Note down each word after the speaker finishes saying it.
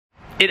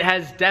It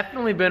has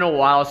definitely been a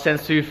while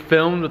since we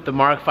filmed with the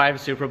Mark V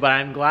Supra, but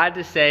I'm glad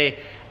to say,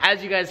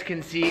 as you guys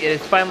can see, it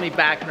is finally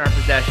back in our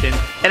possession.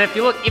 And if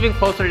you look even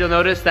closer, you'll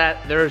notice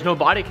that there is no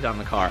body kit on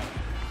the car.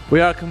 We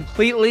are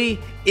completely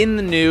in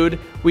the nude.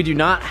 We do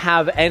not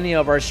have any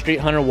of our Street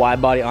Hunter wide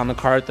body on the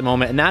car at the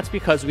moment, and that's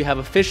because we have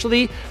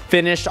officially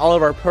finished all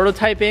of our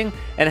prototyping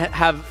and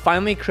have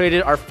finally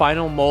created our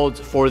final molds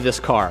for this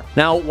car.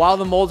 Now, while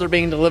the molds are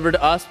being delivered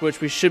to us, which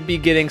we should be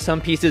getting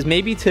some pieces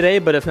maybe today,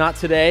 but if not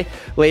today,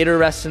 later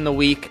rest in the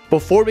week.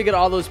 Before we get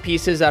all those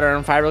pieces that are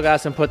in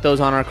fiberglass and put those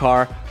on our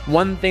car,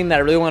 one thing that I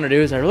really want to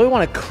do is I really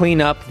want to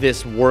clean up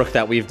this work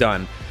that we've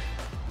done.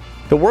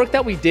 The work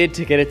that we did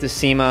to get it to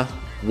SEMA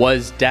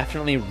was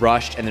definitely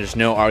rushed, and there's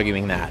no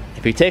arguing that.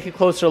 If you take a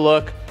closer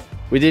look,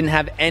 we didn't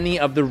have any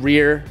of the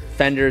rear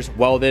fenders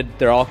welded.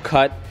 They're all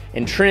cut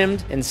and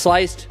trimmed and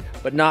sliced,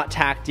 but not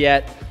tacked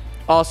yet.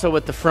 Also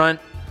with the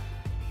front,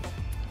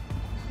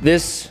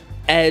 this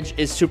edge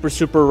is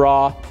super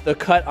raw. The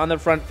cut on the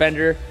front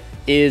fender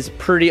is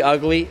pretty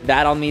ugly.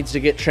 That all needs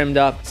to get trimmed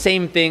up.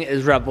 Same thing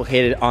is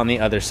replicated on the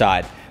other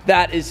side.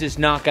 That is just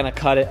not gonna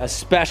cut it,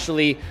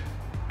 especially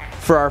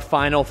for our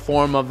final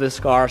form of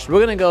this car. So we're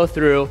gonna go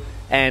through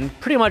and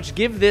pretty much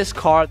give this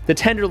car the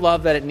tender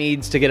love that it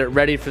needs to get it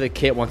ready for the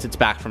kit once it's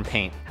back from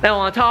paint. Now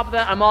on top of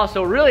that, I'm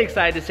also really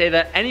excited to say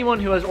that anyone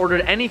who has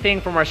ordered anything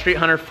from our Street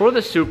Hunter for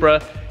the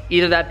Supra,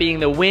 either that being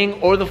the wing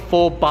or the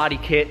full body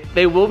kit,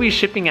 they will be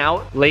shipping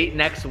out late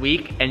next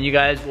week, and you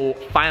guys will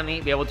finally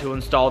be able to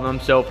install them.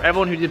 So for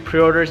everyone who did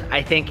pre-orders,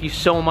 I thank you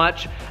so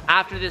much.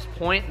 After this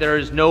point, there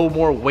is no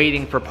more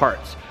waiting for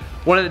parts.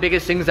 One of the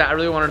biggest things that I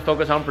really wanted to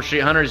focus on for Street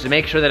Hunter is to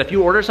make sure that if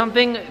you order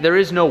something, there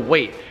is no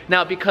wait.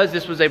 Now, because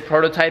this was a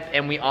prototype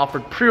and we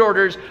offered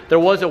pre-orders, there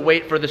was a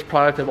wait for this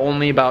product of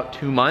only about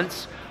 2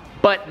 months.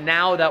 But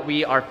now that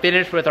we are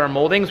finished with our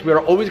moldings, we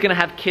are always gonna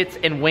have kits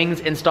and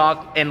wings in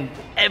stock and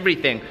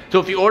everything. So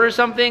if you order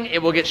something,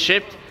 it will get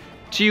shipped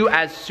to you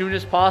as soon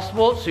as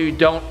possible, so you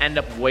don't end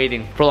up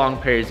waiting for long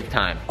periods of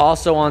time.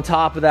 Also on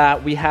top of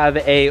that, we have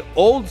a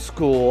old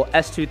school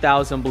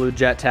S2000 blue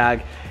jet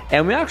tag,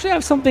 and we actually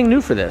have something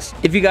new for this.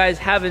 If you guys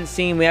haven't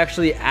seen, we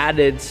actually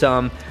added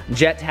some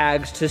jet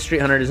tags to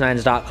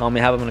streethunterdesigns.com. We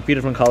have them in a few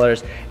different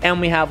colors, and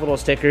we have little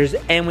stickers,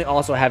 and we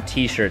also have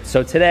t-shirts.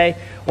 So today,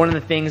 one of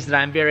the things that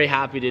I'm very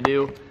happy to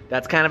do,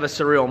 that's kind of a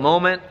surreal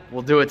moment,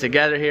 we'll do it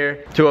together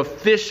here, to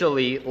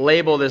officially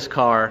label this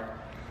car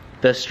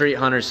the Street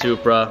Hunter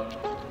Supra.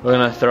 We're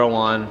gonna throw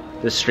on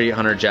the Street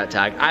Hunter jet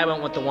tag. I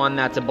went with the one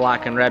that's in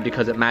black and red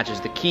because it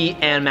matches the key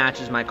and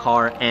matches my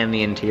car and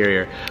the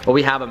interior. But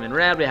we have them in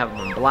red, we have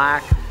them in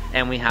black,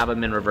 and we have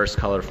them in reverse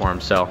color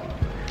form. So,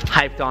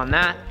 hyped on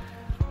that.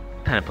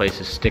 Kind of place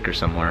a sticker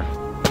somewhere.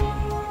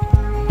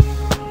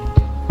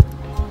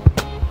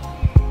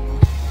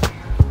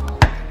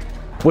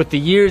 With the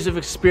years of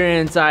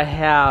experience I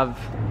have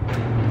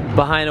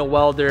behind a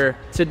welder,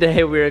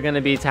 today we're gonna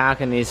be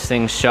tacking these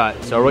things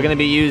shut. So we're gonna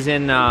be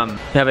using, we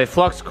have a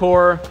flux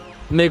core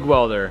MIG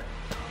welder.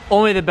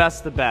 Only the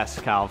best of the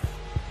best, Calv,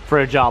 for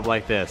a job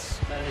like this.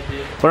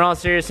 But in all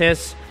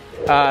seriousness,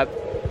 I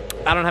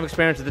don't have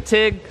experience with the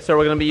TIG, so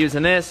we're gonna be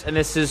using this, and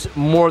this is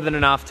more than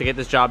enough to get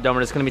this job done.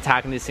 We're just gonna be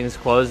tacking these things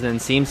closed and then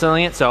seam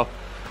sealing it. So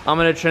I'm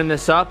gonna trim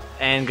this up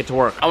and get to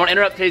work. I wanna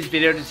interrupt today's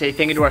video to say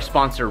thank you to our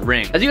sponsor,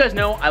 Ring. As you guys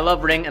know, I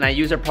love Ring and I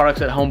use their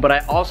products at home, but I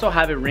also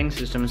have a Ring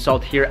system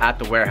installed here at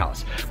the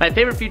warehouse. My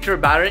favorite feature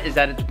about it is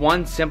that it's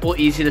one, simple,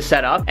 easy to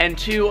set up, and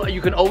two,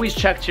 you can always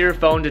check to your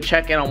phone to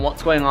check in on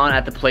what's going on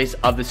at the place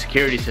of the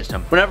security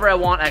system. Whenever I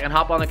want, I can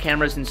hop on the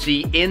cameras and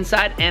see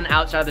inside and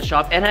outside of the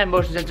shop, and have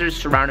motion sensors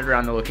surrounded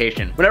around the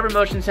location. Whenever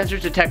motion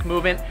sensors detect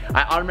movement,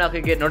 I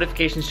automatically get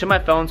notifications to my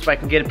phone so I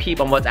can get a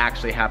peep on what's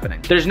actually happening.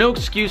 There's no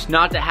excuse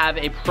not to have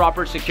a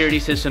proper security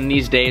system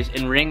these days,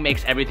 and Ring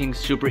makes everything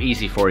super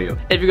easy for you.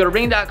 If you go to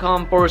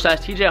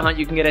ring.com/TJ Hunt,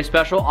 you can get a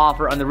special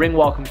offer on the Ring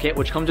Welcome Kit,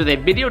 which comes with a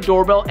video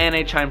doorbell and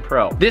a Chime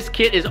Pro. This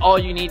kit is all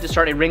you need to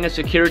start a ring of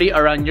security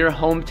around your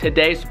home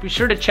today, so be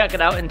sure to check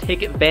it out and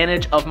take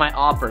advantage of my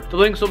offer. The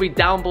links will be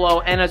down below,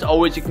 and as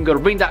always, you can go to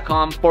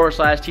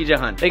ring.com/TJ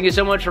Hunt. Thank you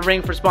so much for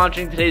Ring for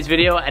sponsoring today's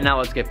video, and now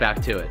let's get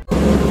back to it.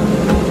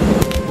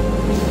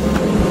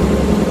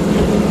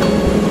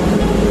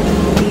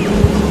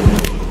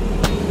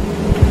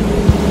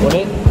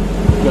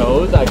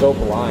 I go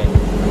blind.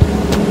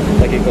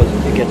 Like it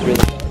gets really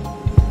dark.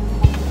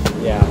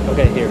 Yeah,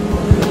 okay, here.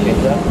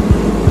 Change that.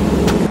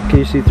 Can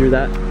you see through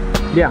that?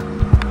 Yeah.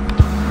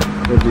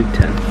 We'll do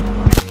 10.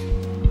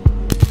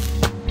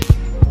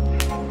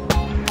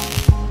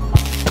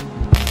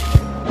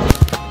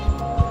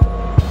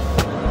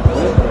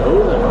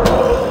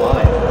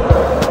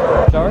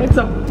 It's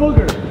a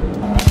booger.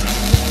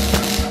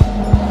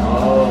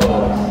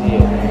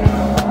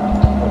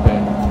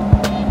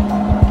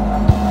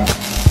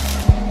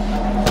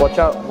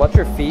 Watch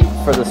your feet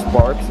for the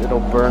sparks. It'll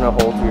burn a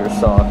hole through your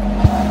sock.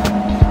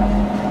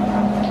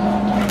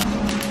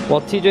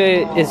 Well,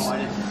 TJ is... I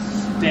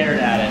just stared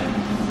at it.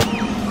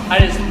 I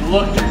just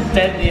looked her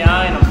dead in the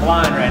eye and I'm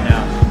blind right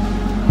now.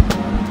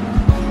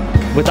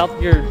 Without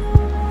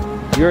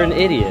you're an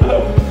idiot.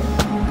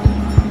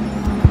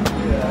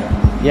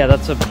 Yeah,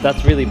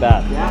 that's really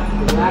bad.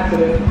 Yeah, it's an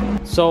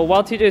accident. So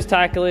while TJ's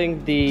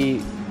tackling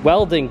the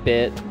welding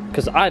bit,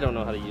 because I don't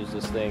know how to use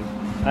this thing.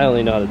 I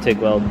only know how to TIG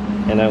weld,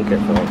 and I don't care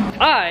for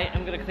it. I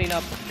am gonna clean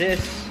up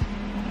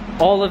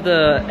all of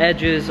the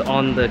edges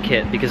on the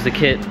kit, because the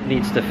kit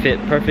needs to fit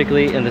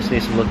perfectly, and this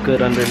needs to look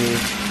good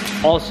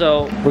underneath.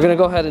 Also, we're gonna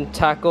go ahead and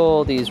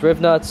tackle these riv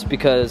nuts,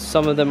 because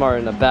some of them are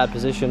in a bad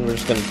position. We're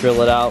just gonna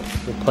drill it out,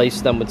 replace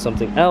them with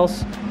something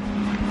else.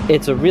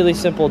 It's a really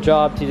simple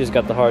job. TJ's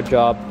got the hard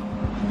job.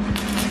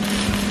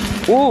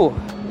 Ooh,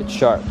 it's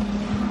sharp.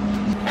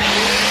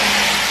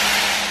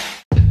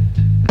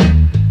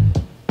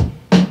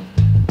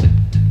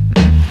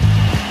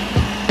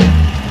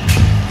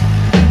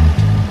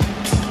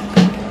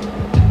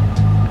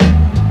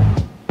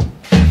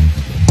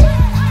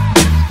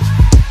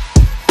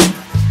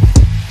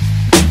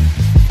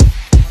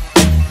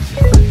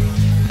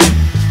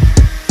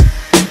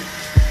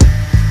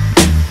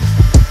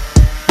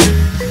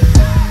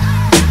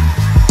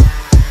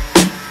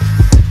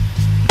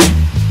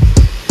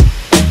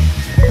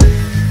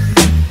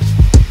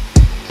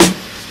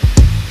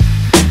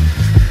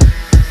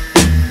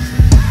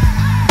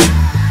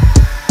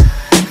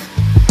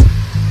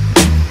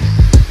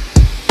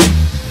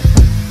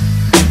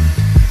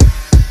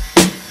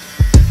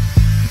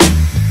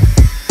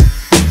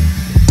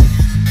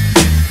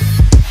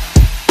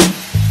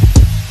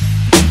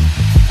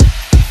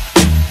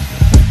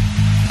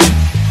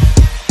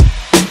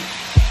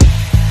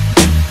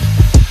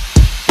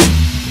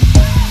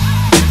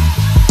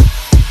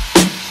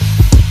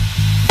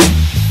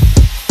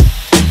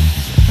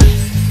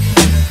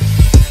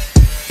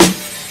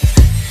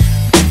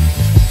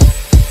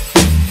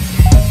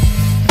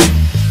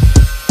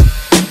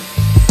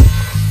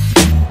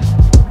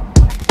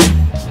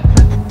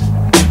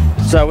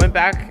 So I went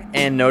back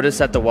and noticed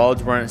that the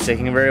welds weren't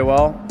sticking very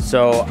well.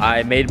 So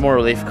I made more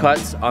relief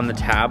cuts on the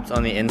tabs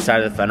on the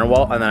inside of the fender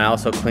well, and then I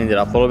also cleaned it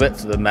up a little bit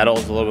so the metal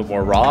is a little bit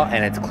more raw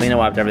and it's clean and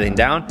wiped everything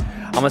down.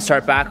 I'm gonna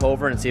start back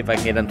over and see if I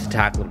can get them to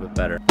tack a little bit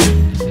better.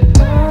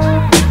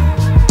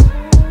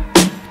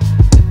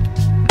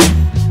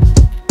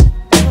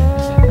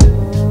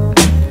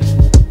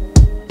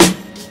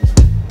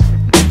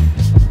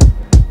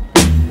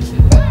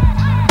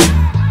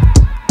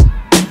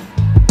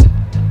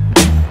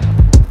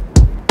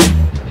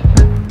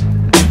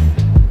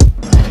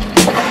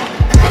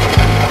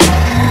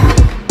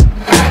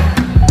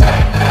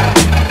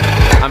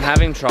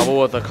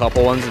 Trouble with a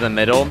couple ones in the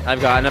middle. I've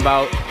gotten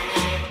about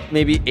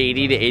maybe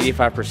 80 to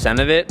 85%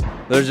 of it.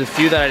 There's a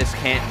few that I just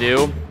can't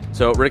do.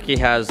 So Ricky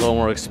has a little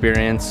more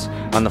experience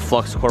on the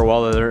flux core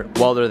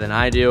welder than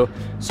I do.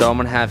 So I'm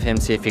gonna have him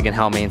see if he can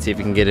help me and see if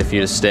he can get a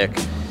few to stick.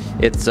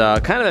 It's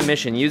kind of a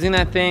mission. Using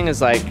that thing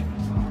is like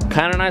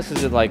kind of nice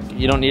because it like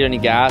you don't need any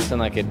gas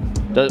and like it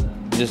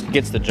just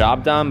gets the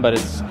job done, but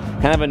it's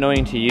kind of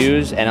annoying to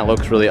use and it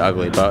looks really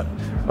ugly. But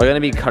we're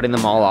gonna be cutting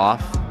them all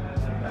off.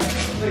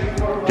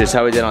 Just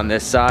how we did on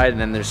this side, and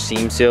then there's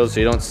seam seals so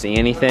you don't see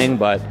anything,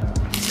 but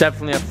it's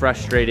definitely a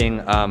frustrating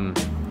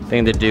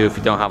thing to do if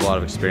you don't have a lot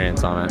of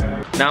experience on it.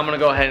 Now I'm gonna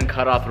go ahead and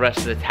cut off the rest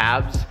of the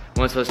tabs.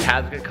 Once those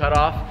tabs get cut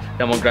off,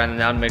 then we'll grind them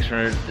down to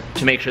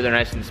make sure they're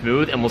nice and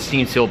smooth, and we'll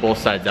seam seal both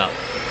sides up.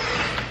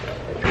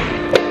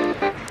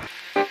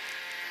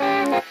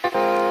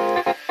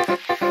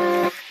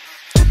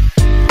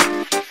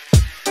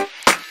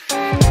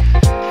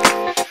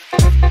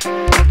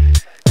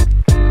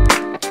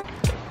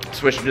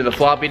 Switch to the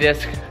floppy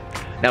disk.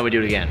 Now we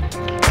do it again.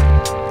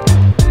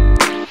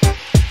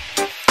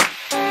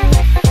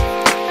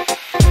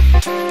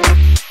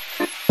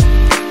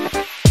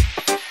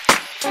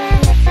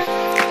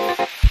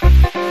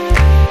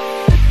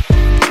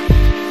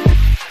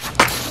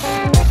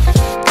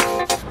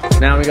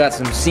 Now we got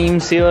some seam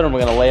sealer and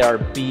we're gonna lay our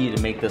bead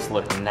to make this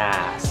look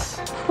nice.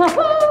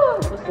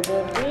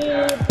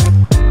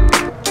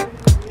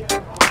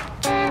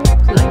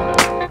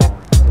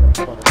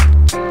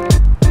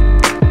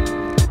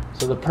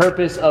 So the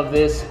purpose of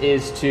this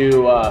is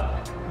to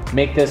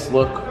make this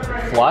look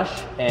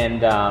flush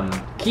and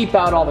keep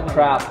out all the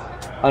crap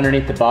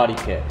underneath the body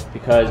kit,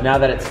 because now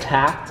that it's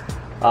tacked,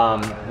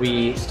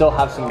 we still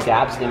have some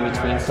gaps in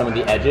between some of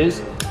the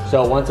edges.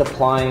 So once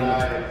applying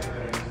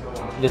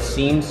the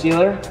seam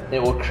sealer,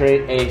 it will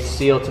create a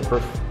seal to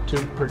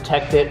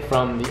protect it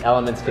from the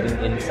elements getting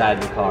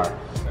inside the car.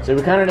 So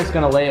we're kind of just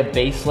gonna lay a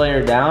base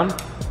layer down,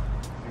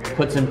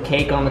 put some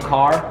cake on the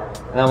car,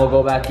 and then we'll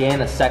go back in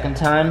a second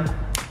time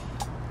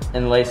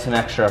and lay some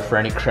extra for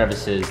any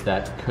crevices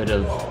that could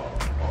have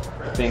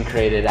been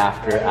created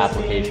after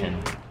application.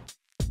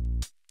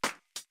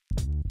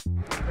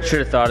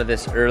 Should have thought of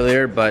this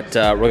earlier, but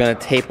we're gonna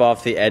tape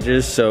off the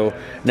edges, so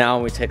now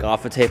when we take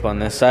off the tape on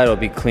this side, it'll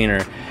be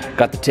cleaner.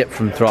 Got the tip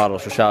from Throttle,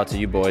 so shout out to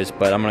you boys,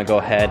 but I'm gonna go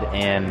ahead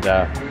and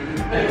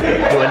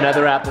do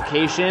another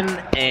application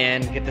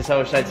and get this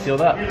other side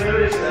sealed up.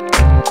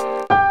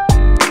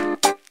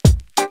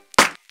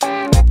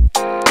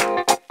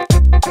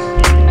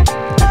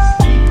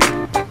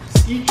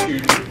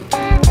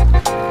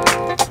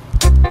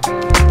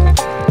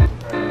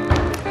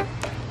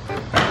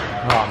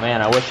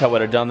 wish I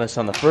would have done this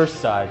on the first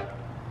side.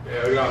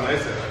 Yeah, we got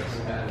nice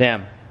edges.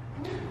 Damn.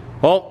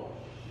 Well,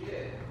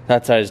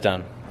 that side's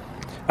done.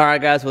 All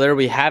right, guys, well, there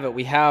we have it.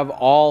 We have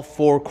all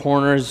 4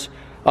 corners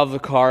of the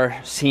car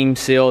seam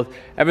sealed.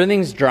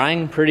 Everything's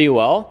drying pretty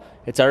well.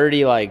 It's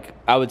already like,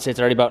 I would say it's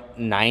already about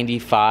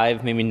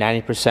 95, maybe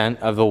 90%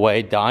 of the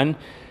way done.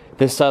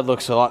 This side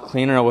looks a lot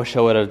cleaner. I wish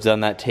I would have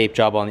done that tape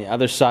job on the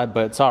other side,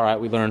 but it's all right.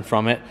 We learned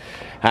from it.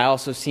 I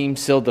also seam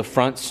sealed the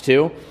fronts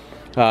too,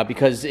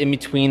 because in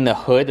between the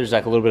hood, there's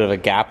like a little bit of a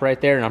gap right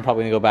there, and I'm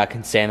probably gonna go back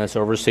and sand this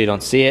over so you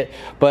don't see it.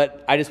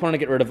 But I just want to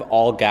get rid of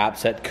all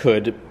gaps that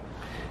could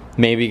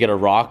maybe get a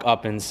rock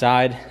up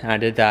inside, and I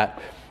did that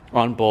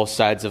on both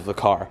sides of the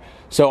car.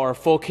 So our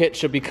full kit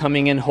should be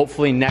coming in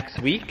hopefully next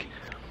week.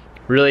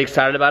 Really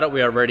excited about it.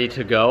 We are ready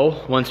to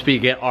go. Once we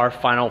get our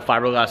final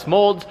fiberglass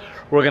molds,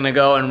 we're gonna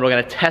go and we're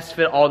gonna test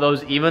fit all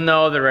those. Even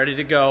though they're ready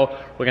to go,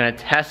 we're gonna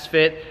test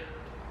fit,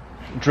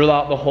 drill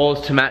out the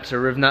holes to match the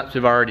riv nuts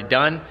we've already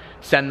done,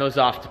 send those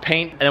off to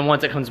paint, and then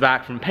once it comes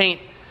back from paint,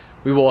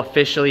 we will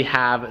officially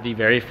have the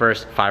very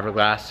first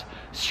fiberglass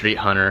Street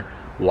Hunter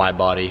wide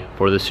body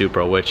for the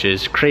Supra, which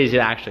is crazy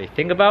to actually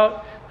think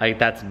about. Like,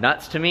 that's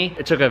nuts to me.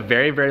 It took a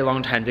very, very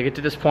long time to get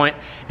to this point,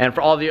 and for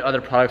all the other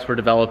products we're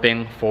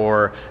developing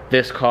for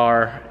this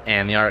car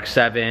and the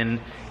RX-7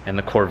 and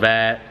the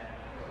Corvette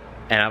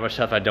and other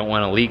stuff I don't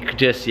want to leak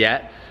just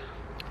yet,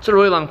 it's a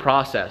really long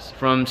process.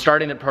 From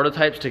starting the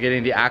prototypes to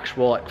getting the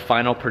actual like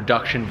final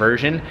production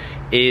version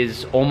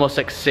is almost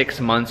like 6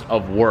 months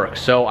of work.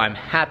 So I'm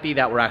happy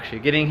that we're actually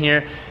getting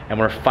here and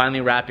we're finally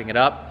wrapping it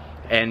up,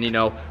 and you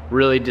know,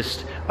 really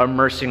just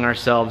immersing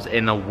ourselves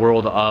in the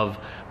world of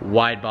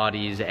wide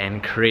bodies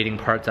and creating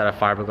parts out of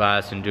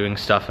fiberglass and doing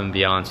stuff and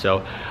beyond.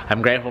 So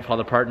I'm grateful for all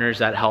the partners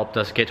that helped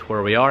us get to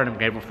where we are, and I'm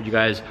grateful for you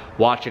guys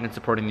watching and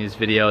supporting these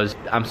videos.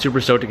 I'm super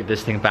stoked to get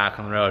this thing back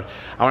on the road.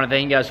 I want to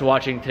thank you guys for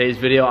watching today's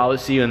video. I will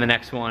see you in the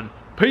next one.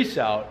 Peace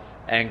out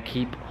and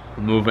keep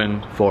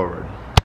moving forward.